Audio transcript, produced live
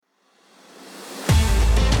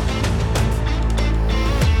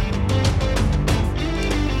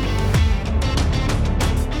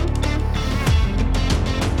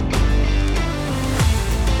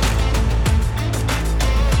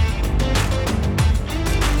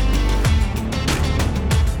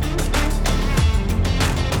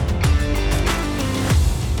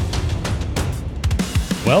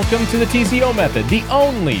Welcome to the TCO Method, the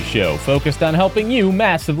only show focused on helping you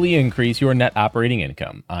massively increase your net operating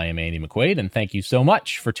income. I am Andy McQuaid, and thank you so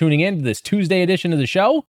much for tuning in to this Tuesday edition of the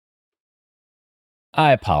show.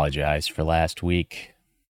 I apologize for last week.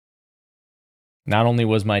 Not only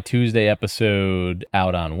was my Tuesday episode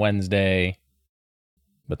out on Wednesday,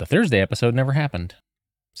 but the Thursday episode never happened.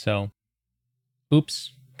 So,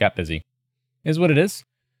 oops, got busy. Is what it is.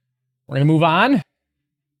 We're going to move on.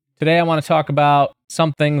 Today I want to talk about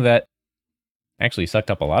something that actually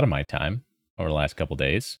sucked up a lot of my time over the last couple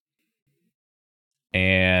days.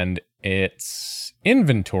 And it's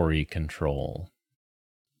inventory control.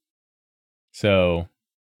 So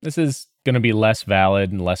this is going to be less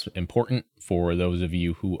valid and less important for those of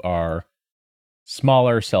you who are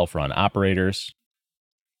smaller self-run operators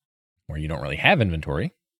where you don't really have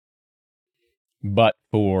inventory. But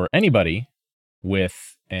for anybody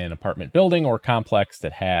with an apartment building or complex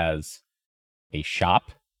that has a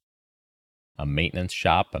shop, a maintenance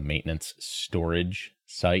shop, a maintenance storage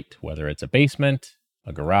site, whether it's a basement,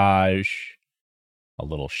 a garage, a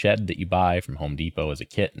little shed that you buy from Home Depot as a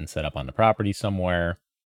kit and set up on the property somewhere,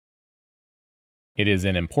 it is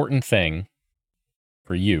an important thing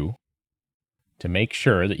for you to make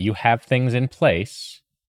sure that you have things in place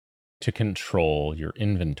to control your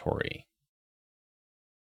inventory.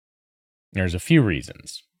 There's a few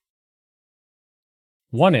reasons.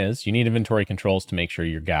 One is you need inventory controls to make sure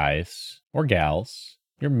your guys or gals,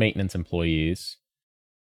 your maintenance employees,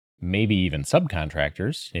 maybe even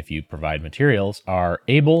subcontractors, if you provide materials, are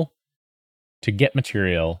able to get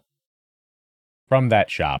material from that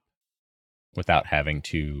shop without having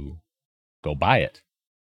to go buy it.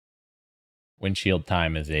 Windshield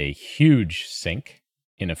time is a huge sink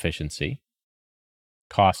in efficiency.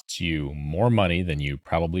 Costs you more money than you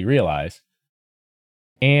probably realize.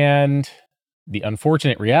 And the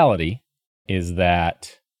unfortunate reality is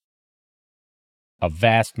that a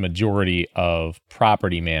vast majority of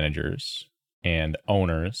property managers and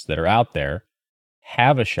owners that are out there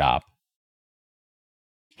have a shop,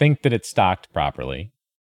 think that it's stocked properly,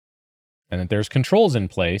 and that there's controls in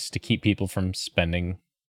place to keep people from spending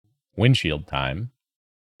windshield time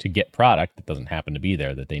to get product that doesn't happen to be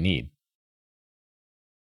there that they need.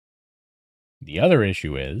 The other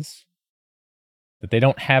issue is that they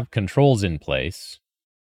don't have controls in place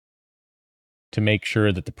to make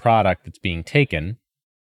sure that the product that's being taken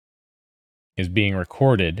is being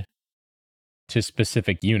recorded to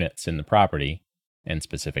specific units in the property and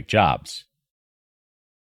specific jobs.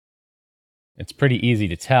 It's pretty easy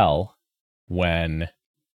to tell when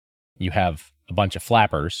you have a bunch of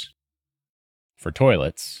flappers for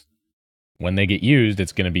toilets. When they get used,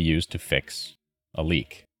 it's going to be used to fix a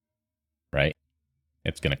leak, right?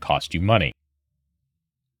 It's going to cost you money.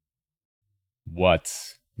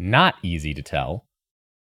 What's not easy to tell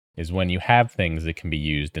is when you have things that can be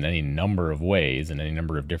used in any number of ways in any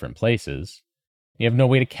number of different places, you have no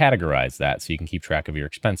way to categorize that so you can keep track of your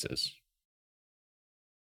expenses.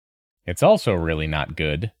 It's also really not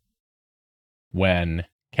good when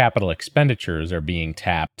capital expenditures are being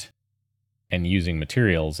tapped and using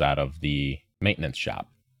materials out of the maintenance shop,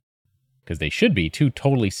 because they should be two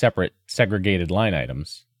totally separate, segregated line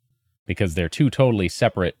items, because they're two totally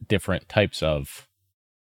separate, different types of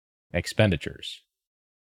expenditures.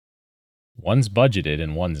 One's budgeted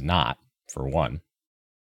and one's not, for one.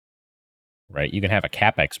 Right? You can have a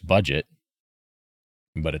CapEx budget,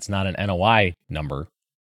 but it's not an NOI number.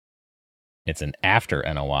 It's an after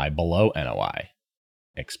NOI, below NOI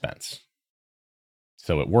expense.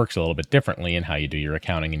 So it works a little bit differently in how you do your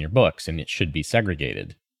accounting in your books, and it should be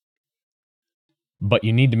segregated. But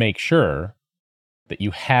you need to make sure that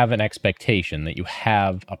you have an expectation, that you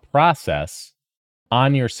have a process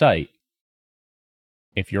on your site.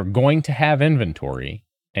 If you're going to have inventory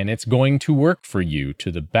and it's going to work for you to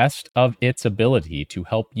the best of its ability to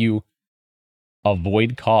help you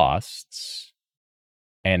avoid costs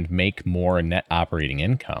and make more net operating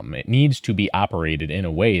income, it needs to be operated in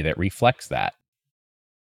a way that reflects that.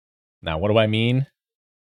 Now, what do I mean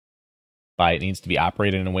by it needs to be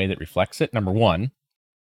operated in a way that reflects it? Number one,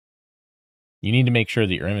 you need to make sure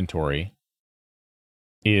that your inventory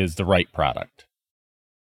is the right product.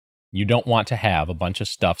 You don't want to have a bunch of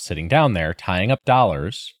stuff sitting down there tying up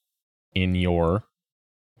dollars in your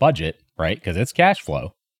budget, right? Because it's cash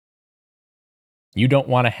flow. You don't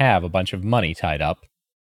want to have a bunch of money tied up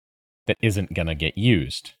that isn't going to get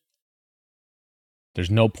used.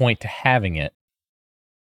 There's no point to having it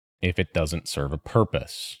if it doesn't serve a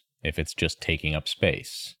purpose, if it's just taking up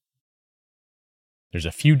space. There's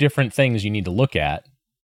a few different things you need to look at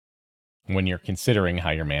when you're considering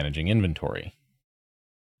how you're managing inventory.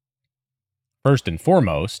 First and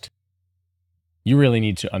foremost, you really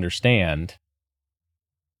need to understand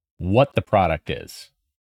what the product is.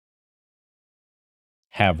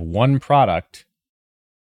 Have one product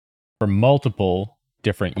for multiple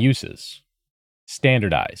different uses.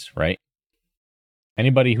 Standardize, right?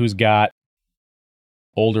 Anybody who's got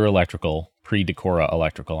older electrical, pre-Decora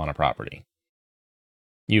electrical on a property,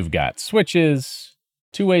 you've got switches,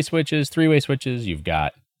 two-way switches, three-way switches, you've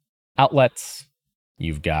got outlets,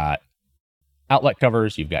 you've got outlet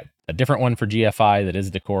covers, you've got a different one for GFI that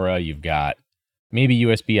is Decora, you've got maybe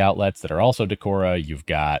USB outlets that are also Decora, you've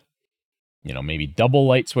got, maybe double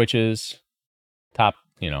light switches, top,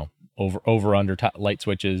 over under top light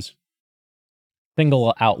switches,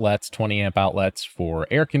 single outlets, 20 amp outlets for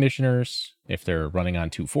air conditioners if they're running on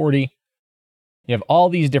 240. You have all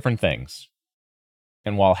these different things.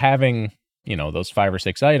 And while having, those 5 or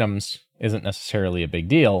 6 items isn't necessarily a big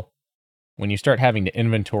deal, when you start having to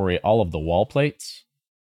inventory all of the wall plates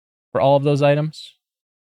for all of those items,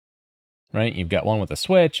 right? You've got one with a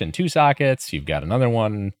switch and 2 sockets. You've got another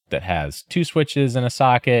one that has 2 switches and a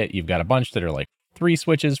socket. You've got a bunch that are like 3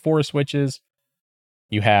 switches, 4 switches.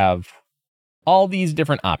 You have all these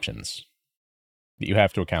different options that you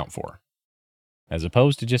have to account for, as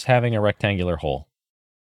opposed to just having a rectangular hole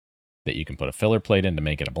that you can put a filler plate in to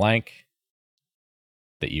make it a blank,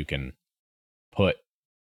 that you can put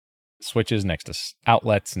switches next to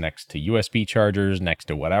outlets, next to USB chargers, next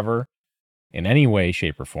to whatever, in any way,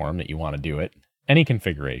 shape, or form that you want to do it, any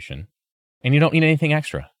configuration, and you don't need anything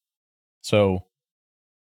extra. So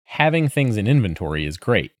having things in inventory is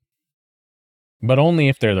great, but only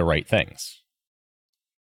if they're the right things.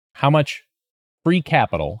 How much free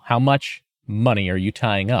capital, how much money are you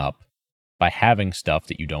tying up by having stuff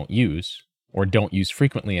that you don't use or don't use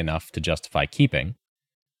frequently enough to justify keeping?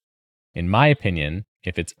 In my opinion,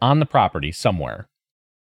 if it's on the property somewhere,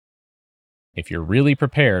 if you're really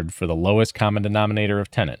prepared for the lowest common denominator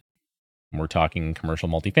of tenant, and we're talking commercial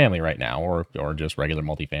multifamily right now, or just regular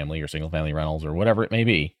multifamily or single family rentals or whatever it may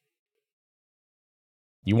be,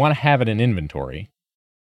 you want to have it in inventory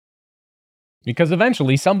because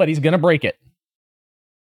eventually somebody's going to break it.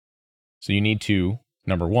 So you need to,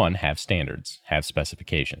 number one, have standards, have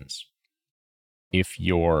specifications. If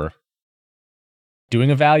you're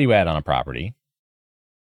doing a value add on a property,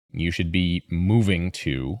 you should be moving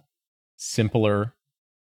to simpler,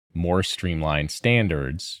 more streamlined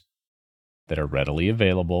standards that are readily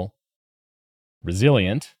available,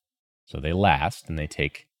 resilient, so they last and they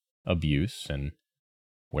take abuse and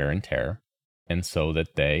wear and tear, and so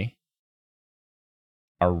that they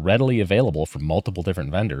are readily available from multiple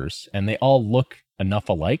different vendors, and they all look enough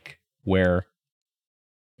alike where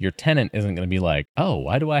your tenant isn't going to be like, oh,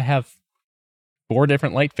 why do I have 4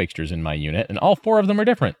 different light fixtures in my unit and all 4 of them are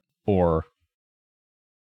different? Or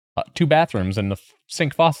 2 bathrooms and the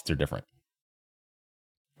sink faucets are different.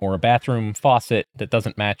 Or a bathroom faucet that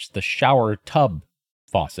doesn't match the shower tub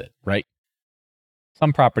faucet, right?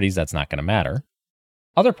 Some properties, that's not going to matter.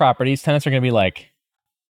 Other properties, tenants are going to be like,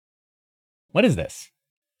 what is this?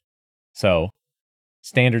 So,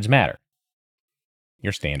 standards matter.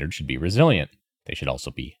 Your standards should be resilient. They should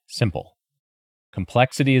also be simple.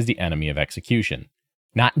 Complexity is the enemy of execution.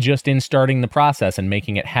 Not just in starting the process and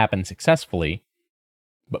making it happen successfully,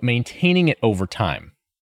 but maintaining it over time.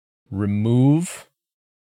 Remove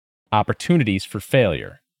opportunities for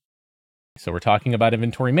failure. So we're talking about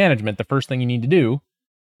inventory management. The first thing you need to do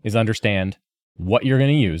is understand what you're going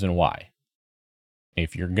to use and why.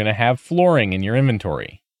 If you're going to have flooring in your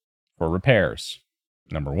inventory for repairs,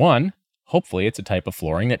 number one, hopefully it's a type of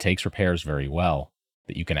flooring that takes repairs very well,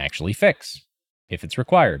 that you can actually fix if it's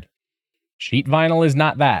required. Sheet vinyl is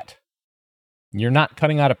not that. You're not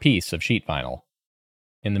cutting out a piece of sheet vinyl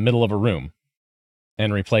in the middle of a room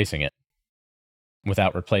and replacing it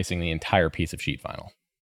without replacing the entire piece of sheet vinyl.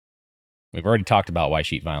 We've already talked about why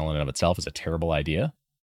sheet vinyl in and of itself is a terrible idea,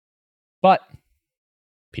 but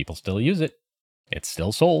people still use it. It's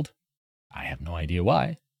still sold. I have no idea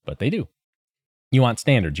why, but they do. You want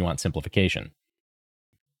standards, you want simplification.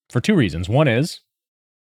 For 2 reasons. One is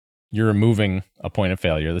you're removing a point of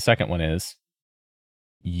failure. The second one is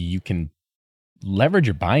you can leverage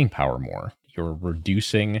your buying power more. You're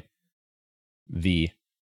reducing the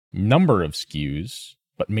number of SKUs,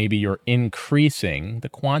 but maybe you're increasing the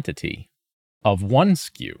quantity of one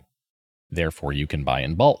SKU. Therefore, you can buy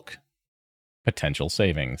in bulk. Potential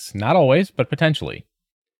savings. Not always, but potentially.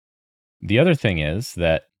 The other thing is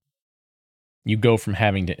that you go from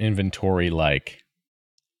having to inventory, like,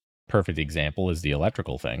 perfect example is the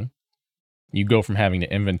electrical thing. You go from having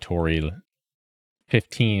to inventory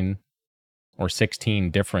 15 or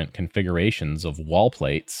 16 different configurations of wall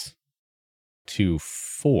plates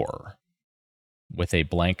Ep.24 with a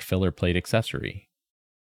blank filler plate accessory.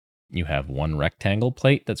 You have one rectangle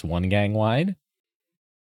plate that's 1 gang wide.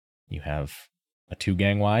 You have a 2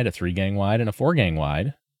 gang wide, a 3 gang wide, and a 4 gang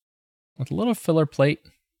wide with a little filler plate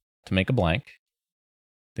to make a blank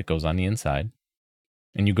that goes on the inside.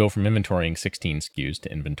 And you go from inventorying 16 SKUs to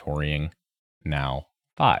inventorying now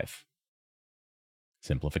 5.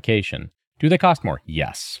 Simplification. Do they cost more?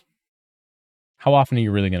 Yes. How often are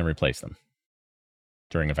you really going to replace them?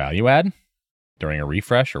 During a value add? During a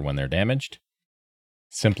refresh or when they're damaged?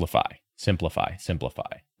 Simplify, simplify,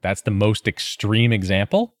 simplify. That's the most extreme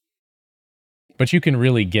example. But you can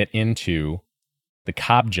really get into the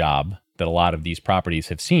cob job that a lot of these properties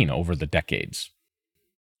have seen over the decades.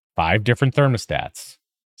 5 different thermostats,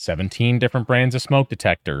 17 different brands of smoke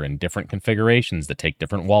detector and different configurations that take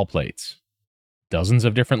different wall plates, dozens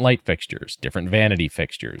of different light fixtures, different vanity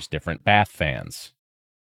fixtures, different bath fans.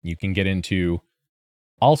 You can get into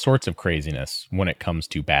all sorts of craziness when it comes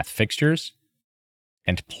to bath fixtures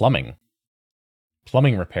and plumbing.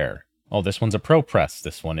 Plumbing repair. Oh, this one's a ProPress.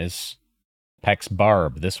 This one is PEX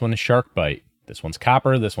Barb. This one is Shark Bite. This one's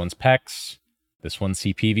copper. This one's PEX. This one's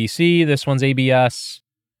CPVC. This one's ABS.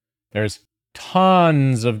 There's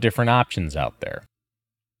tons of different options out there.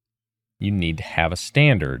 You need to have a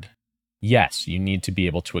standard. Yes, you need to be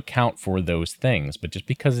able to account for those things, but just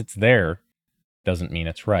because it's there doesn't mean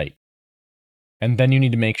it's right. And then you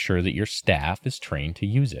need to make sure that your staff is trained to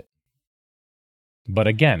use it. But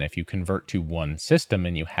again, if you convert to one system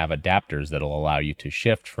and you have adapters that'll allow you to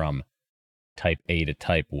shift from type A to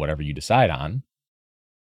type whatever you decide on,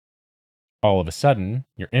 all of a sudden,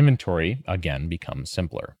 your inventory, again, becomes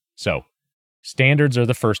simpler. So, standards are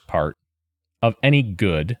the first part of any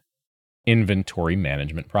good inventory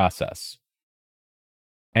management process.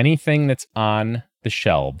 Anything that's on the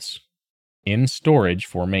shelves in storage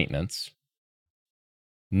for maintenance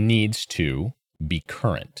needs to be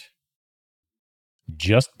current.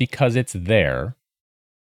 Just because it's there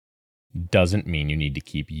doesn't mean you need to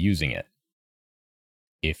keep using it.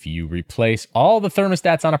 If you replace all the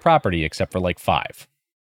thermostats on a property except for like 5,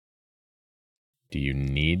 do you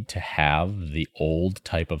need to have the old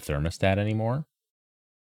type of thermostat anymore?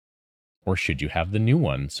 Or should you have the new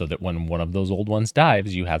one so that when one of those old ones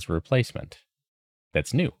dies, you have a replacement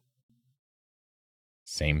that's new?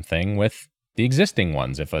 Same thing with the existing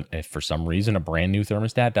ones. If for some reason a brand new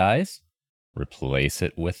thermostat dies, replace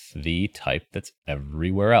it with the type that's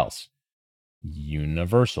everywhere else.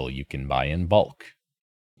 Universal, you can buy in bulk.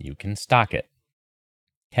 You can stock it.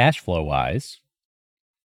 Cash flow wise,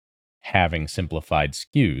 having simplified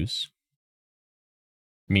SKUs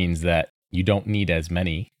means that you don't need as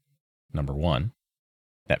many, number one.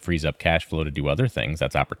 That frees up cash flow to do other things.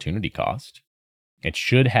 That's opportunity cost. It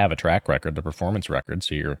should have a track record, a performance record,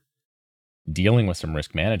 so you're dealing with some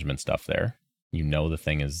risk management stuff there. You know the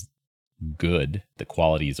thing is good, the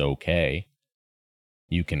quality is okay.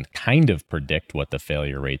 You can kind of predict what the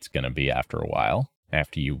failure rate's going to be after a while,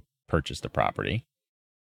 after you purchase the property.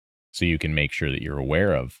 So you can make sure that you're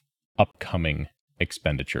aware of upcoming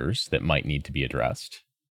expenditures that might need to be addressed.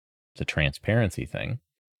 It's a transparency thing.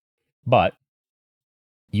 But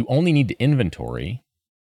you only need to inventory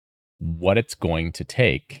what it's going to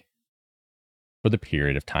take for the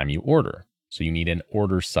period of time you order. So you need an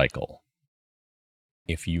order cycle.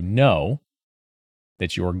 If you know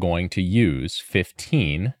that you're going to use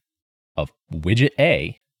 15 of widget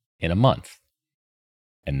A in a month,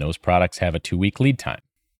 and those products have a 2-week lead time,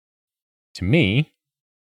 to me,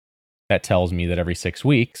 that tells me that every 6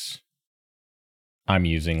 weeks, I'm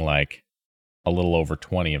using like a little over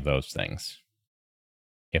 20 of those things.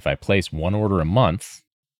 If I place one order a month,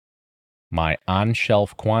 my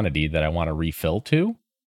on-shelf quantity that I want to refill to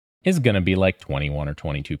is going to be like 21 or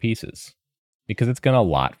 22 pieces, because it's going to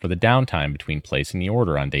allot for the downtime between placing the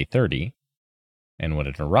order on day 30 and when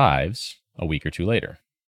it arrives a week or 2 later.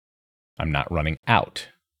 I'm not running out,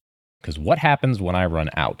 because what happens when I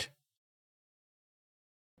run out?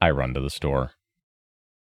 I run to the store.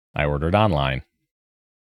 I order it online.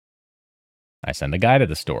 I send a guy to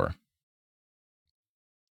the store.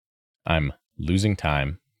 I'm losing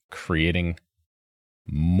time creating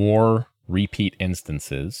more repeat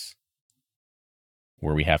instances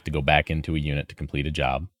where we have to go back into a unit to complete a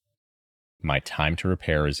job. My time to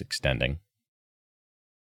repair is extending.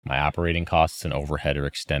 My operating costs and overhead are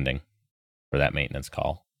extending for that maintenance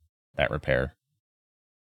call, that repair.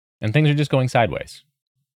 And things are just going sideways.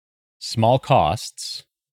 Small costs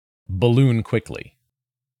balloon quickly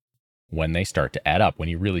when they start to add up, when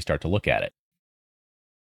you really start to look at it.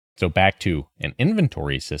 So back to an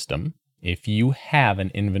inventory system. If you have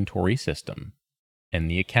an inventory system and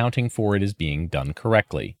the accounting for it is being done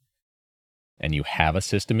correctly, and you have a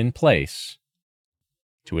system in place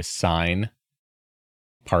to assign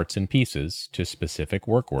parts and pieces to specific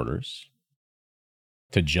work orders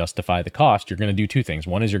to justify the cost, you're going to do two things.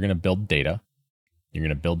 One is you're going to build data. You're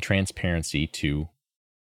going to build transparency to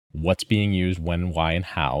what's being used, when, why, and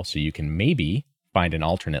how, so you can maybe find an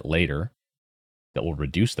alternate later that will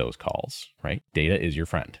reduce those calls, right? Data is your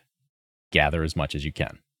friend. Gather as much as you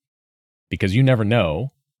can, because you never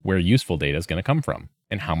know where useful data is going to come from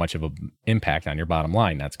and how much of an impact on your bottom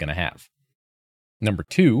line that's going to have. Number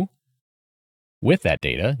two, with that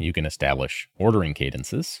data, you can establish ordering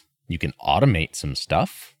cadences. You can automate some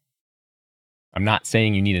stuff. I'm not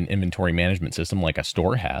saying you need an inventory management system like a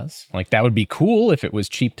store has. Like, that would be cool if it was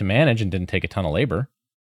cheap to manage and didn't take a ton of labor.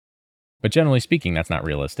 But generally speaking, that's not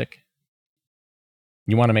realistic.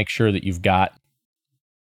 You want to make sure that you've got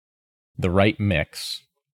the right mix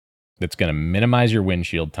that's going to minimize your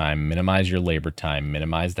windshield time, minimize your labor time,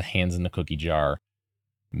 minimize the hands in the cookie jar,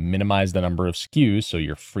 minimize the number of SKUs so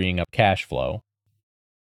you're freeing up cash flow.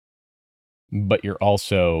 But you're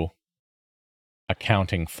also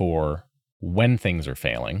accounting for when things are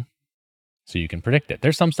failing so you can predict it.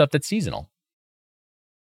 There's some stuff that's seasonal.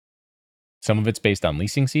 Some of it's based on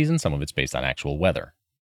leasing season, some of it's based on actual weather.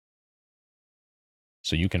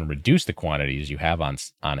 So you can reduce the quantities you have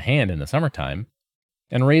on hand in the summertime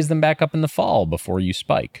and raise them back up in the fall before you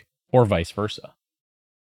spike, or vice versa.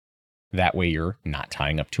 That way you're not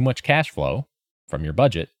tying up too much cash flow from your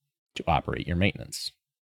budget to operate your maintenance.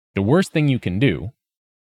 The worst thing you can do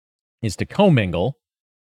is to commingle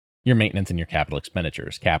your maintenance and your capital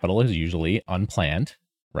expenditures. Capital is usually unplanned,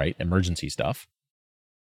 right? Emergency stuff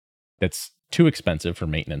that's too expensive for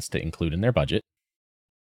maintenance to include in their budget.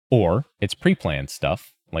 Or it's pre-planned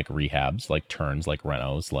stuff like rehabs, like turns, like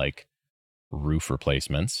renos, like roof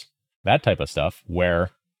replacements, that type of stuff where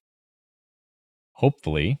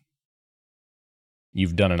hopefully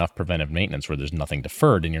you've done enough preventive maintenance where there's nothing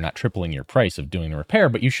deferred and you're not tripling your price of doing the repair,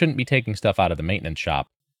 but you shouldn't be taking stuff out of the maintenance shop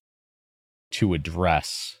to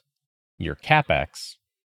address your CapEx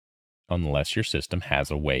unless your system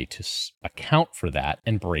has a way to account for that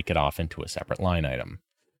and break it off into a separate line item,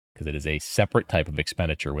 because it is a separate type of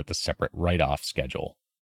expenditure with a separate write-off schedule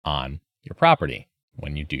on your property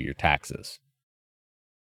when you do your taxes.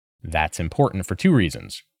 That's important for two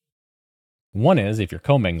reasons. One is, if you're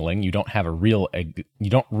commingling, you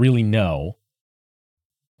don't really know,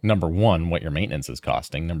 number one, what your maintenance is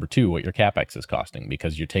costing, number two, what your CapEx is costing,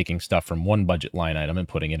 because you're taking stuff from one budget line item and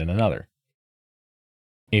putting it in another.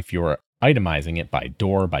 If you're itemizing it by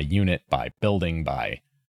door, by unit, by building, by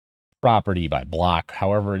property, by block,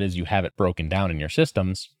 however it is you have it broken down in your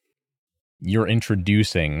systems, you're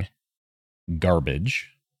introducing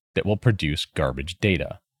garbage that will produce garbage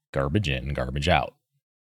data, garbage in, garbage out.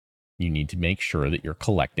 You need to make sure that you're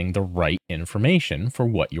collecting the right information for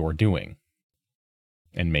what you're doing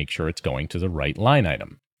and make sure it's going to the right line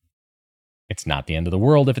item. It's not the end of the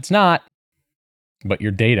world if it's not, but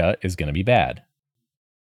your data is going to be bad.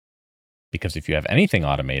 Because if you have anything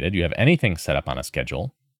automated, you have anything set up on a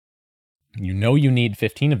schedule, you know you need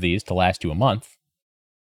 15 of these to last you a month,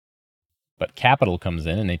 but capital comes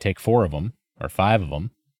in and they take 4 of them or 5 of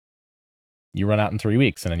them. You run out in 3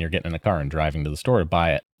 weeks and then you're getting in a car and driving to the store to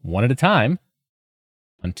buy it one at a time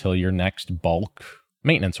until your next bulk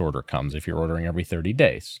maintenance order comes if you're ordering every 30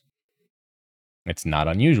 days. It's not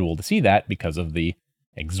unusual to see that because of the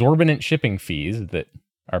exorbitant shipping fees that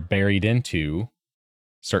are buried into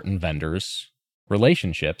certain vendors'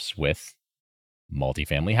 relationships with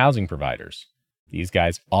multifamily housing providers. These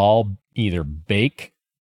guys all either bake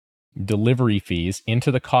delivery fees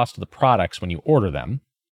into the cost of the products when you order them,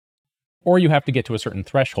 or you have to get to a certain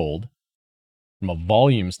threshold from a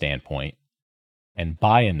volume standpoint and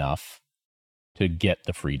buy enough to get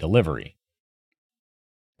the free delivery.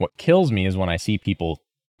 What kills me is when I see people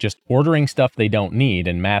just ordering stuff they don't need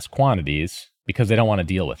in mass quantities because they don't want to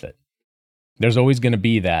deal with it. There's always going to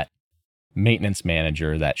be that maintenance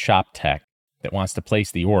manager, that shop tech that wants to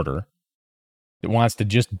place the order, that wants to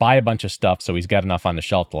just buy a bunch of stuff so he's got enough on the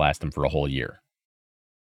shelf to last him for a whole year.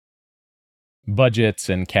 Budgets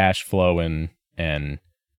and cash flow and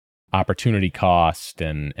opportunity cost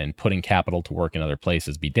and putting capital to work in other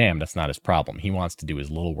places be damned, that's not his problem. He wants to do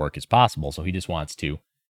as little work as possible, so he just wants to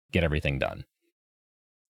get everything done.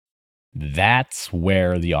 That's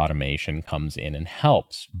where the automation comes in and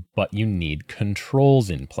helps, but you need controls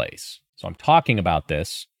in place. So I'm talking about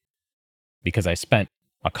this because I spent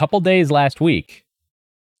a couple days last week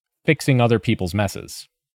fixing other people's messes.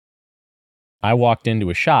 I walked into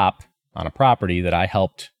a shop on a property that I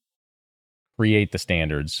helped create the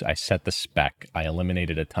standards. I set the spec. I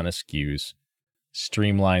eliminated a ton of SKUs,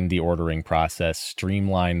 streamlined the ordering process,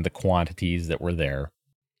 streamlined the quantities that were there,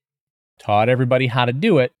 taught everybody how to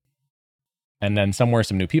do it. And then somewhere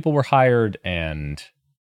some new people were hired and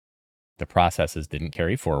the processes didn't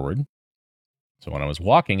carry forward. So when I was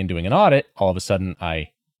walking and doing an audit, all of a sudden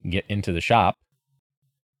I get into the shop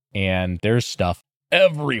and there's stuff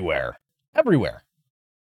everywhere.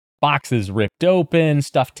 Boxes ripped open,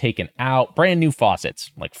 stuff taken out, brand new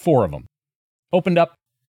faucets, like 4 of them. Opened up,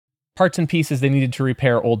 parts and pieces they needed to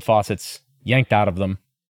repair, old faucets, yanked out of them.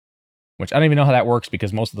 Which I don't even know how that works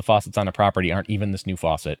because most of the faucets on the property aren't even this new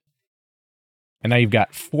faucet. And now you've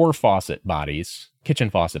got 4 faucet bodies,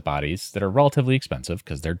 kitchen faucet bodies, that are relatively expensive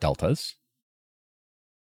because they're Deltas.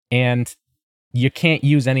 And you can't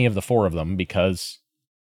use any of the 4 of them because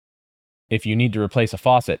if you need to replace a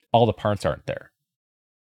faucet, all the parts aren't there.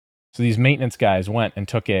 So these maintenance guys went and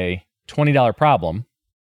took a $20 problem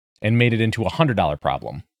and made it into a $100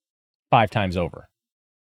 problem 5 times over.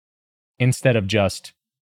 Instead of just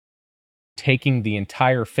taking the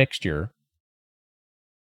entire fixture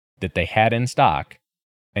that they had in stock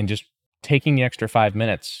and just taking the extra 5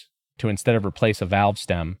 minutes to, instead of replace a valve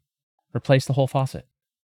stem, replace the whole faucet.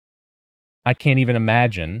 I can't even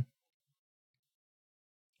imagine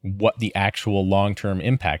what the actual long-term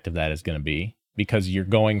impact of that is going to be, because you're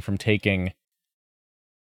going from taking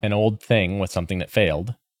an old thing with something that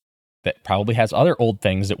failed, that probably has other old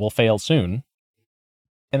things that will fail soon,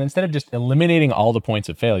 and instead of just eliminating all the points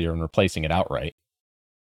of failure and replacing it outright,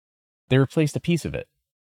 they replaced a piece of it.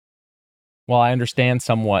 Well, I understand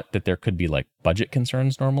somewhat that there could be like budget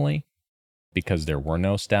concerns normally because there were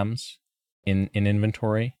no stems in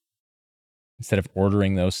inventory. Instead of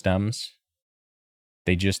ordering those stems,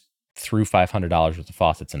 they just threw $500 worth of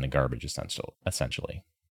faucets in the garbage, essentially.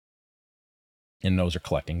 And those are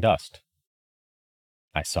collecting dust.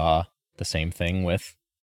 I saw the same thing with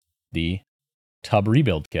the tub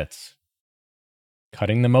rebuild kits.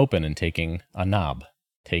 Cutting them open and taking a knob,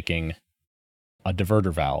 taking a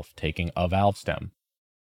diverter valve, taking a valve stem,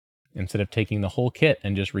 instead of taking the whole kit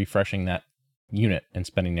and just refreshing that unit and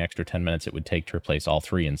spending the extra 10 minutes it would take to replace all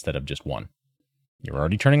 3 instead of just 1. You're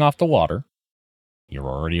already turning off the water. You're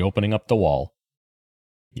already opening up the wall.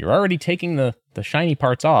 You're already taking the shiny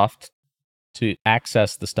parts off to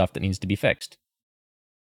access the stuff that needs to be fixed.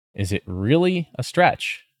 Is it really a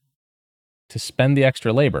stretch to spend the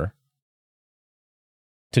extra labor,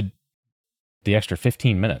 to the extra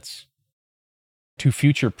 15 minutes, to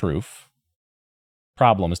future-proof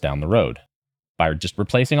problems down the road by just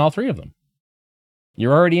replacing all 3 of them?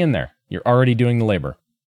 You're already in there. You're already doing the labor.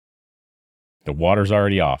 The water's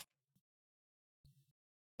already off.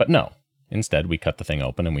 But no, instead we cut the thing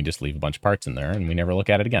open and we just leave a bunch of parts in there and we never look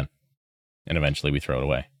at it again. And eventually we throw it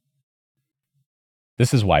away.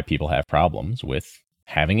 This is why people have problems with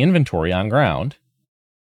having inventory on ground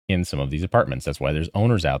in some of these apartments. That's why there's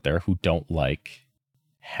owners out there who don't like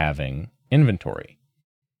having inventory.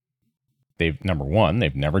 Number one,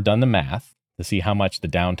 they've never done the math to see how much the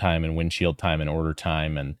downtime and windshield time and order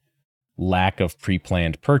time and lack of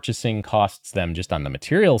pre-planned purchasing costs them just on the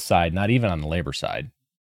materials side, not even on the labor side.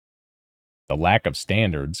 The lack of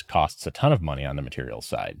standards costs a ton of money on the materials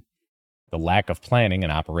side. The lack of planning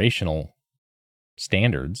and operational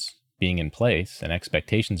standards being in place and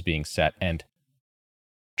expectations being set and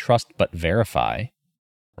trust but verify,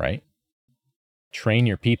 right? Train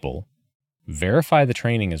your people. Verify the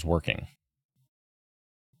training is working.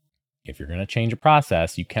 If you're going to change a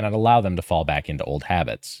process, you cannot allow them to fall back into old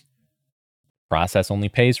habits. Process only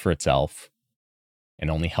pays for itself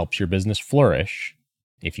and only helps your business flourish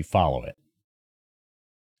if you follow it.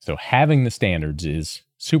 So having the standards is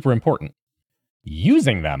super important.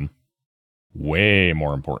 Using them, way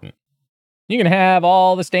more important. You can have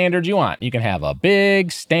all the standards you want. You can have a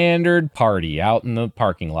big standard party out in the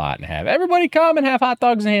parking lot and have everybody come and have hot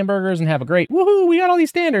dogs and hamburgers and have a great, woohoo, we got all these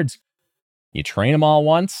standards. You train them all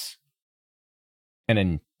once, and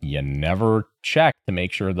then you never check to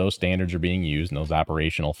make sure those standards are being used and those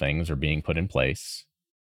operational things are being put in place.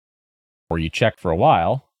 Or you check for a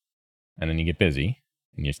while, and then you get busy,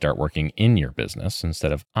 and you start working in your business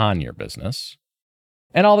instead of on your business.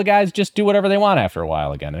 And all the guys just do whatever they want after a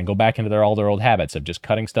while again and go back into all their old habits of just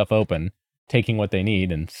cutting stuff open, taking what they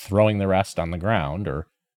need and throwing the rest on the ground or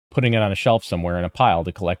putting it on a shelf somewhere in a pile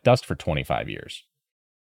to collect dust for 25 years.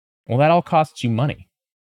 Well, that all costs you money.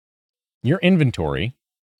 Your inventory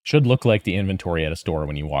should look like the inventory at a store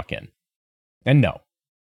when you walk in. And no,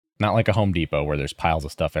 not like a Home Depot where there's piles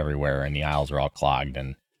of stuff everywhere and the aisles are all clogged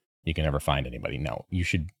and you can never find anybody. No, you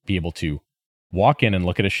should be able to walk in and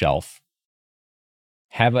look at a shelf,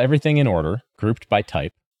 have everything in order, grouped by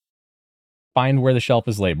type. Find where the shelf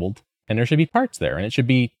is labeled, and there should be parts there, and it should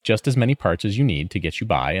be just as many parts as you need to get you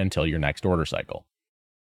by until your next order cycle.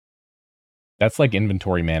 That's like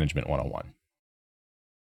inventory management 101.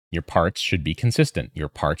 Your parts should be consistent. Your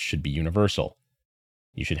parts should be universal.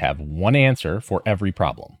 You should have one answer for every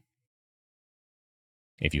problem.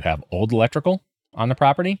 If you have old electrical on the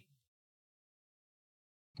property,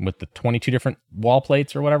 with the 22 different wall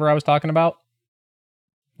plates or whatever I was talking about,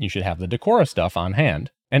 you should have the Decora stuff on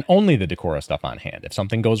hand, and only the Decora stuff on hand. If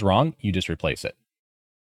something goes wrong, you just replace it.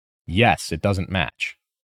 Yes, it doesn't match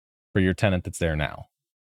for your tenant that's there now.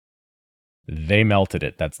 They melted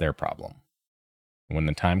it. That's their problem. When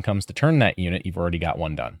the time comes to turn that unit, you've already got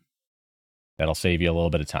one done. That'll save you a little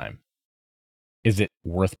bit of time. Is it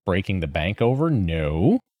worth breaking the bank over?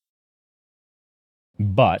 No.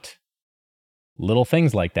 But little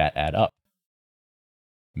things like that add up.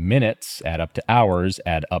 Minutes add up to hours,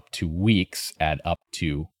 add up to weeks, add up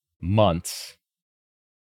to months.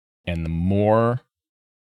 And the more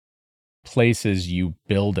places you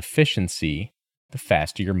build efficiency, the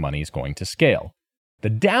faster your money is going to scale. The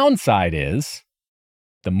downside is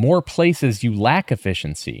the more places you lack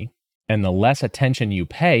efficiency and the less attention you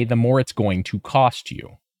pay, the more it's going to cost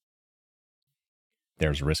you.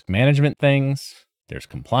 There's risk management things, there's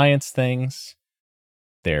compliance things,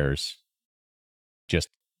 there's just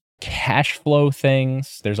cash flow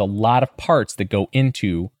things. There's a lot of parts that go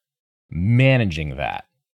into managing that.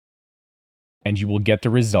 And you will get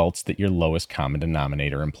the results that your lowest common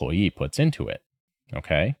denominator employee puts into it.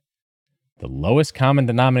 Okay? The lowest common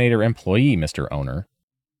denominator employee, Mr. Owner,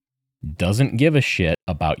 doesn't give a shit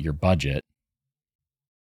about your budget,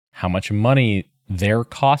 how much money they're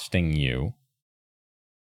costing you,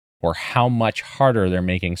 or how much harder they're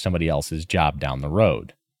making somebody else's job down the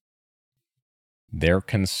road. Their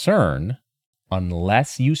concern,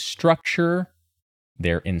 unless you structure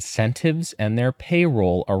their incentives and their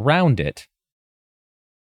payroll around it,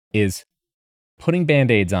 is putting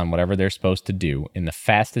Band-Aids on whatever they're supposed to do in the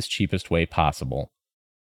fastest, cheapest way possible,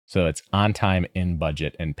 so it's on time, in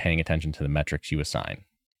budget, and paying attention to the metrics you assign.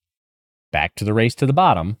 Back to the race to the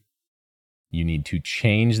bottom, you need to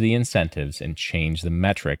change the incentives and change the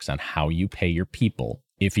metrics on how you pay your people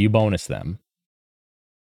if you bonus them,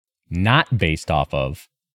 not based off of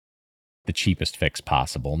the cheapest fix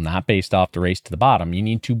possible, not based off the race to the bottom. You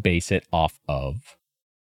need to base it off of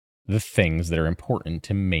the things that are important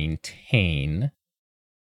to maintain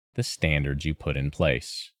the standards you put in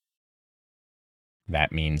place.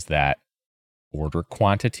 That means that order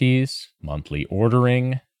quantities, monthly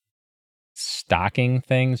ordering, stocking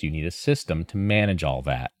things, you need a system to manage all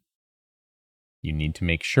that. You need to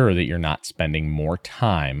make sure that you're not spending more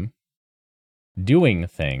time doing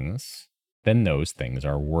things than those things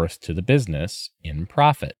are worth to the business in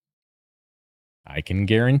profit. I can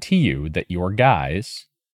guarantee you that your guys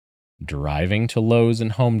driving to Lowe's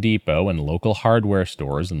and Home Depot and local hardware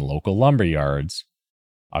stores and local lumber yards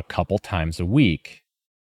a couple times a week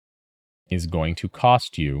is going to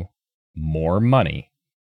cost you more money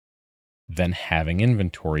than having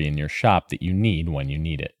inventory in your shop that you need when you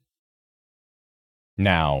need it.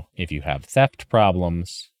 Now, if you have theft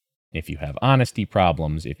problems, if you have honesty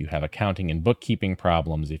problems, if you have accounting and bookkeeping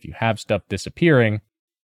problems, if you have stuff disappearing,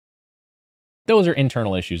 those are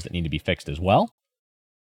internal issues that need to be fixed as well.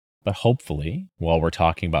 But hopefully, while we're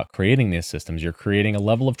talking about creating these systems, you're creating a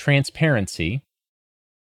level of transparency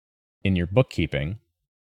in your bookkeeping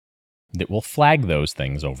that will flag those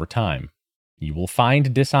things over time. You will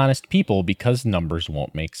find dishonest people because numbers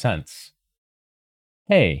won't make sense.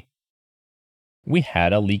 Hey, we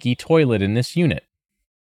had a leaky toilet in this unit.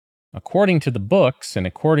 According to the books and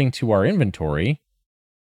according to our inventory,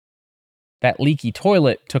 that leaky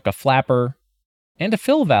toilet took a flapper and a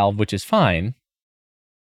fill valve, which is fine.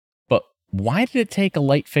 But why did it take a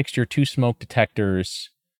light fixture, 2 smoke detectors,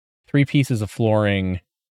 3 pieces of flooring,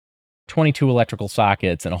 22 electrical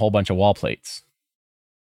sockets, and a whole bunch of wall plates?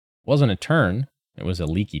 It wasn't a turn. It was a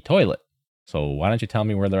leaky toilet. So why don't you tell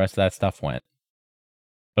me where the rest of that stuff went?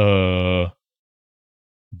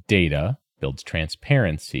 Data builds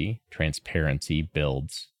transparency. Transparency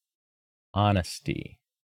builds honesty.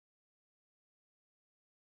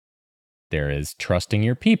 There is trusting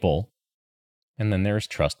your people, and then there's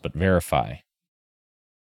trust but verify.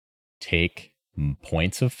 Take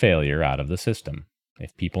points of failure out of the system.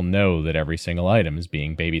 If people know that every single item is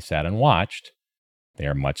being babysat and watched, they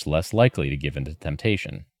are much less likely to give in to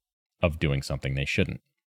temptation of doing something they shouldn't.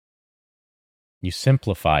 You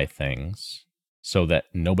simplify things so that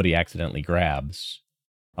nobody accidentally grabs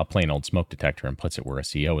a plain old smoke detector and puts it where a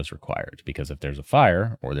CO is required. Because if there's a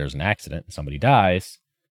fire or there's an accident and somebody dies,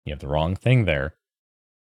 you have the wrong thing there,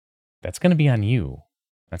 that's going to be on you.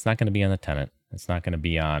 That's not going to be on the tenant. It's not going to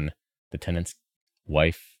be on the tenant's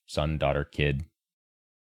wife, son, daughter, kid.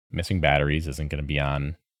 Missing batteries isn't going to be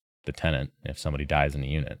on the tenant if somebody dies in the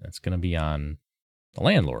unit. It's going to be on the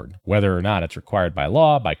landlord. Whether or not it's required by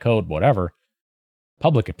law, by code, whatever,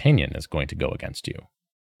 public opinion is going to go against you.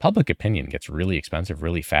 Public opinion gets really expensive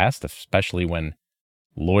really fast, especially when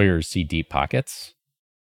lawyers see deep pockets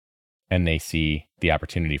and they see the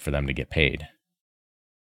opportunity for them to get paid.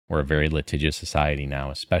 We're a very litigious society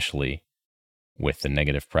now, especially with the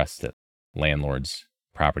negative press that landlords,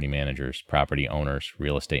 property managers, property owners,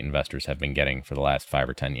 real estate investors have been getting for the last 5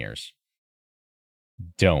 or 10 years.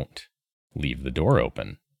 Don't leave the door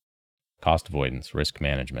open. Cost avoidance, risk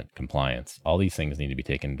management, compliance, all these things need to be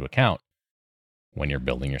taken into account when you're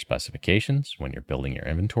building your specifications, when you're building your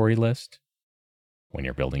inventory list, when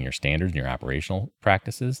you're building your standards and your operational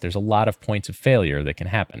practices. There's a lot of points of failure that can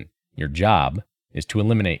happen. Your job is to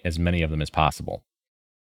eliminate as many of them as possible.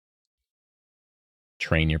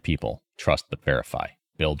 Train your people, trust but verify,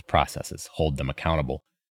 build processes, hold them accountable,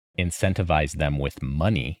 incentivize them with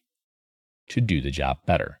money to do the job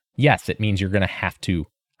better. Yes, it means you're going to have to,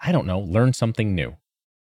 learn something new.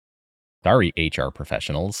 Sorry, HR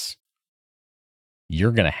professionals.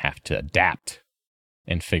 You're going to have to adapt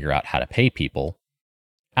and figure out how to pay people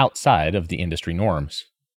outside of the industry norms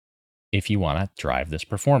if you want to drive this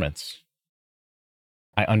performance.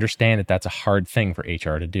 I understand that that's a hard thing for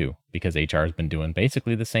HR to do because HR has been doing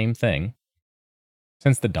basically the same thing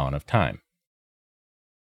since the dawn of time.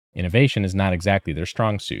 Innovation is not exactly their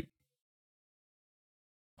strong suit.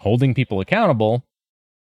 Holding people accountable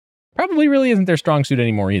probably really isn't their strong suit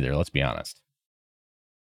anymore either, let's be honest.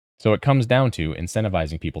 So it comes down to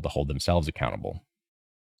incentivizing people to hold themselves accountable.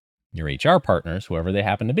 Your HR partners, whoever they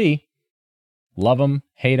happen to be, love them,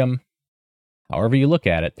 hate them, however you look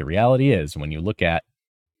at it, the reality is when you look at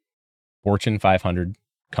Fortune 500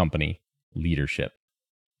 company leadership,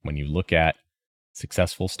 when you look at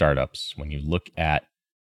successful startups, when you look at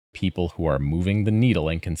people who are moving the needle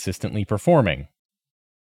and consistently performing,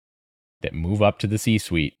 that move up to the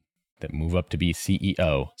C-suite, that move up to be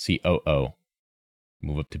CEO, COO,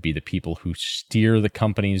 move up to be the people who steer the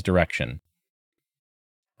company's direction.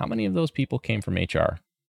 How many of those people came from HR?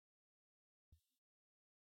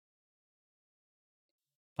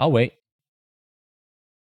 I'll wait.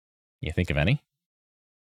 You think of any?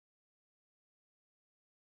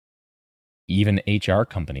 Even HR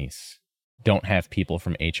companies don't have people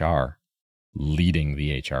from HR leading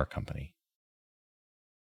the HR company.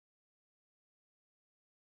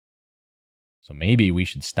 So maybe we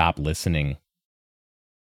should stop listening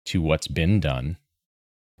to what's been done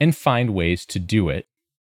and find ways to do it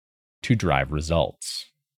to drive results.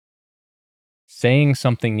 Saying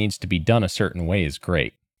something needs to be done a certain way is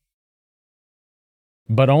great,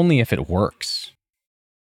 but only if it works.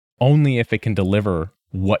 Only if it can deliver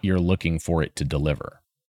what you're looking for it to deliver.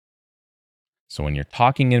 So when you're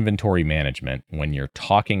talking inventory management, when you're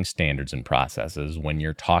talking standards and processes, when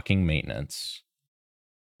you're talking maintenance,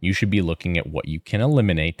 you should be looking at what you can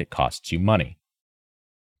eliminate that costs you money.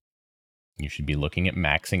 You should be looking at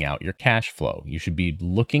maxing out your cash flow. You should be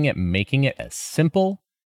looking at making it as simple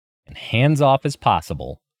and hands-off as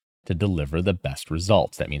possible to deliver the best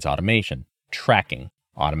results. That means automation, tracking,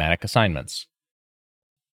 automatic assignments.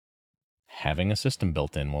 Having a system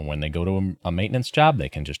built in when they go to a maintenance job, they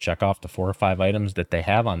can just check off the 4 or 5 items that they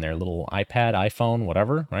have on their little iPad, iPhone,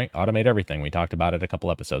 whatever, right? Automate everything. We talked about it a couple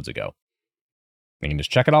episodes ago. They can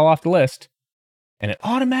just check it all off the list, and it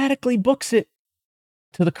automatically books it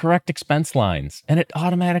to the correct expense lines, and it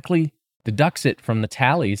automatically deducts it from the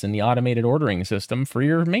tallies in the automated ordering system for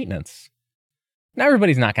your maintenance. Now,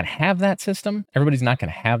 everybody's not going to have that system. Everybody's not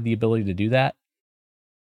going to have the ability to do that.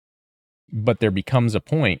 But there becomes a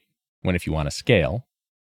point when if you want to scale,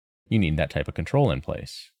 you need that type of control in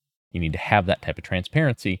place. You need to have that type of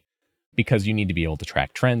transparency because you need to be able to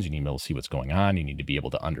track trends. You need to be able to see what's going on. You need to be able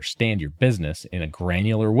to understand your business in a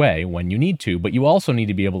granular way when you need to, but you also need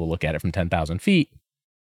to be able to look at it from 10,000 feet.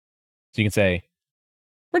 So you can say,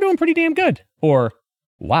 we're doing pretty damn good. Or,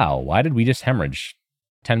 wow, why did we just hemorrhage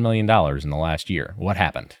 $10 million in the last year? What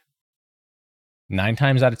happened? 9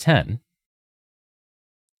 times out of 10,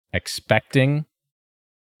 expecting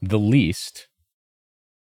the least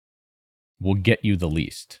will get you the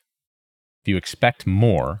least. If you expect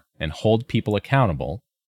more and hold people accountable,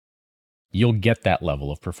 you'll get that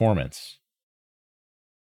level of performance.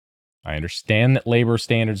 I understand that labor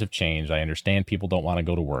standards have changed. I understand people don't want to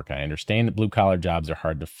go to work. I understand that blue-collar jobs are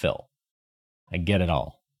hard to fill. I get it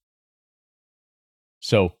all.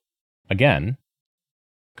 So, again,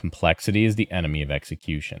 Complexity is the enemy of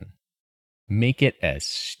execution. Make it as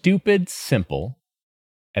stupid simple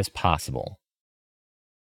as possible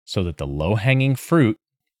so that the low-hanging fruit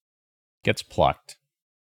gets plucked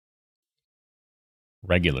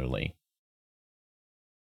regularly,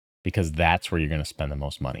 because that's where you're going to spend the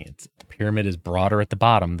most money. The pyramid is broader at the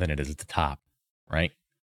bottom than it is at the top, right?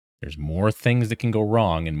 There's more things that can go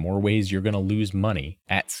wrong and more ways you're going to lose money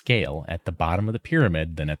at scale at the bottom of the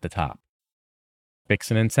pyramid than at the top.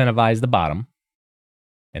 Fix and incentivize the bottom,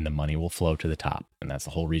 and the money will flow to the top. And that's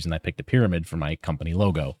the whole reason I picked a pyramid for my company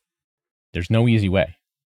logo. There's no easy way.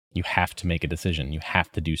 You have to make a decision. You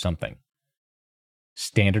have to do something.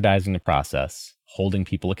 Standardizing the process, holding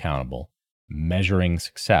people accountable, measuring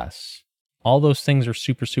success. All those things are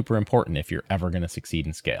super, super important if you're ever going to succeed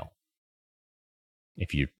and scale.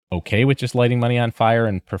 If you're okay with just lighting money on fire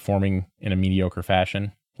and performing in a mediocre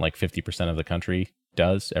fashion, like 50% of the country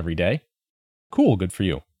does every day, cool, good for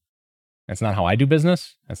you. That's not how I do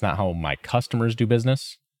business. That's not how my customers do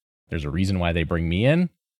business. There's a reason why they bring me in,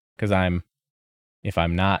 because if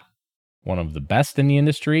I'm not one of the best in the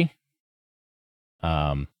industry,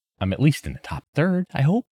 I'm at least in the top third, I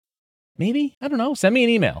hope. Maybe, I don't know. Send me an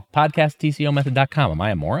email, podcast@tcomethod.com. Am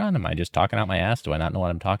I a moron? Am I just talking out my ass? Do I not know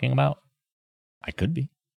what I'm talking about? I could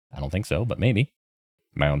be. I don't think so, but maybe.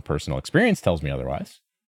 My own personal experience tells me otherwise.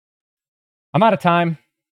 I'm out of time.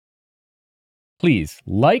 Please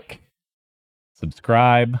like,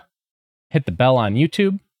 subscribe, hit the bell on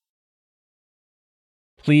YouTube.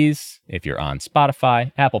 Please, if you're on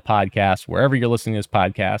Spotify, Apple Podcasts, wherever you're listening to this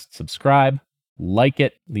podcast, subscribe, like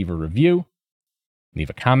it, leave a review, leave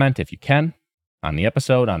a comment if you can on the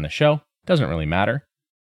episode, on the show. Doesn't really matter.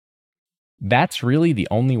 That's really the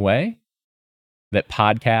only way that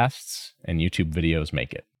podcasts and YouTube videos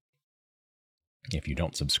make it. If you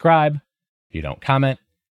don't subscribe, if you don't comment,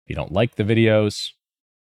 if you don't like the videos,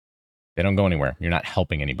 they don't go anywhere. You're not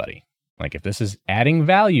helping anybody. Like, if this is adding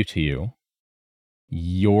value to you,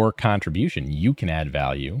 your contribution, you can add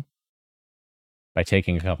value by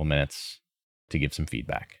taking a couple minutes to give some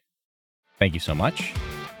feedback. Thank you so much.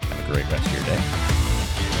 Have a great rest of your day.